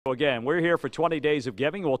Again, we're here for 20 Days of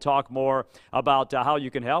Giving. We'll talk more about how you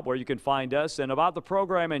can help, where you can find us, and about the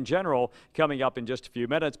program in general coming up in just a few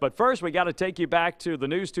minutes. But first, we got to take you back to the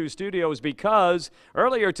News 2 studios because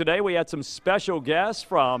earlier today we had some special guests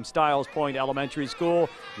from Stiles Point Elementary School.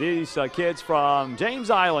 These kids from James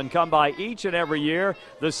Island come by each and every year,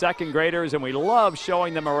 the second graders, and we love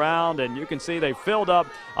showing them around. And you can see they filled up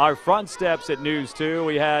our front steps at News 2.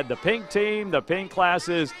 We had the pink team, the pink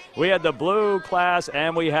classes, we had the blue class,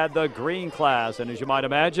 and we had the green class. And as you might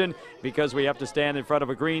imagine, because we have to stand in front of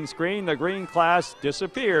a green screen, the green class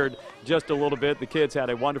disappeared just a little bit. The kids had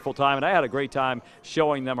a wonderful time, and I had a great time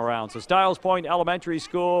showing them around. So Stiles Point Elementary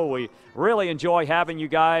School, we really enjoy having you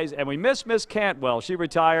guys, and we miss Miss Cantwell. She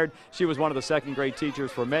retired. She was one of the second grade teachers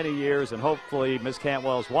for many years, and hopefully Miss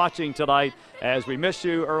Cantwell is watching tonight as we missed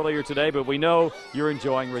you earlier today, but we know you're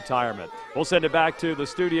enjoying retirement. We'll send it back to the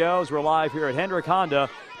studios. We're live here at Hendrick Honda,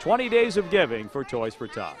 20 Days of Giving for Toys for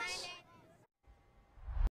Tots.